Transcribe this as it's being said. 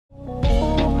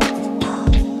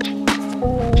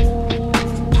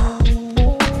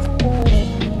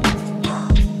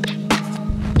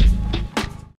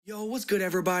good,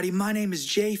 everybody? My name is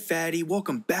Jay Fatty.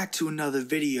 Welcome back to another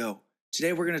video.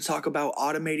 Today we're going to talk about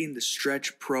automating the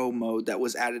Stretch Pro mode that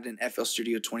was added in FL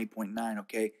Studio 20.9,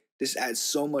 okay? This adds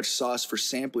so much sauce for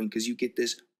sampling because you get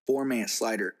this format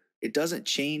slider. It doesn't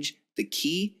change the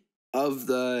key of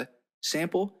the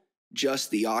sample,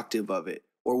 just the octave of it,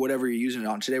 or whatever you're using it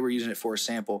on. Today we're using it for a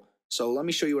sample. So let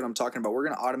me show you what I'm talking about. We're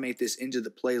going to automate this into the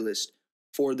playlist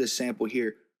for this sample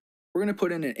here. We're going to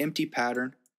put in an empty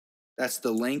pattern. That's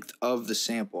the length of the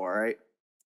sample, all right?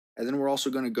 And then we're also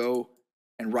going to go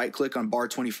and right click on bar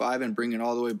 25 and bring it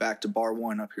all the way back to bar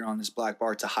 1 up here on this black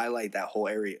bar to highlight that whole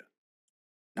area.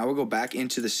 Now we'll go back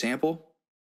into the sample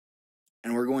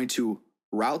and we're going to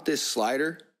route this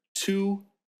slider to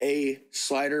a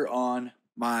slider on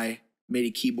my MIDI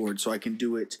keyboard so I can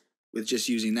do it with just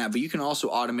using that. But you can also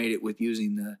automate it with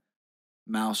using the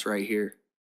mouse right here.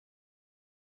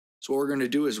 So what we're going to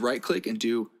do is right click and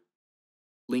do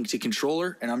link to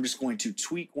controller, and I'm just going to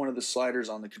tweak one of the sliders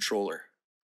on the controller.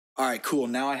 All right, cool.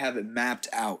 Now I have it mapped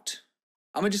out.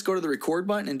 I'm gonna just go to the record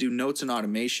button and do notes and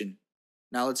automation.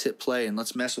 Now let's hit play and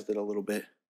let's mess with it a little bit.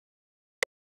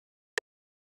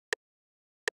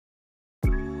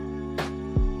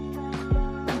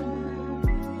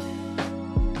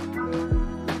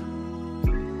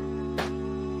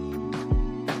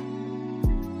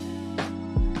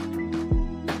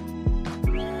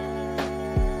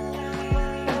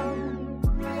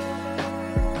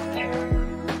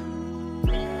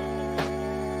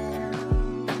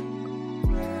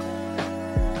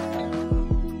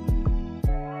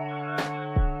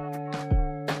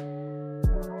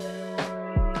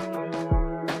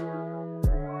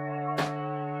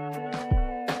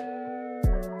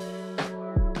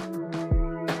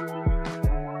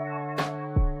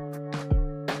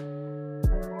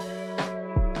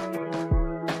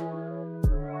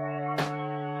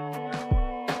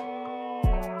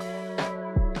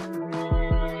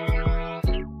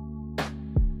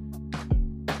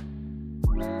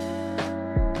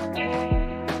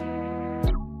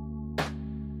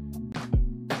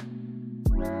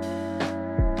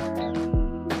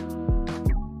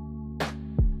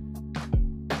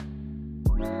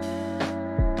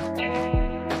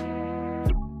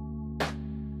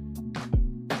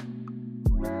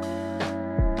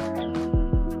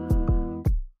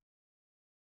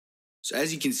 So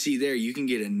as you can see there, you can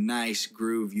get a nice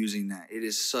groove using that. It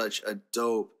is such a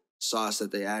dope sauce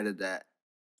that they added that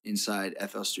inside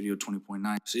FL Studio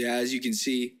 20.9. So yeah, as you can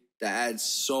see, that adds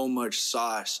so much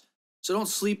sauce. So don't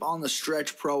sleep on the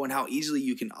Stretch Pro and how easily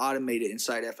you can automate it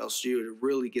inside FL Studio to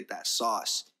really get that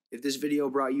sauce. If this video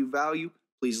brought you value,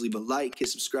 please leave a like, hit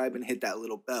subscribe, and hit that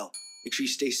little bell. Make sure you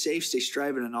stay safe, stay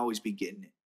striving, and always be getting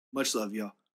it. Much love,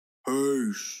 y'all.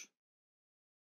 Peace.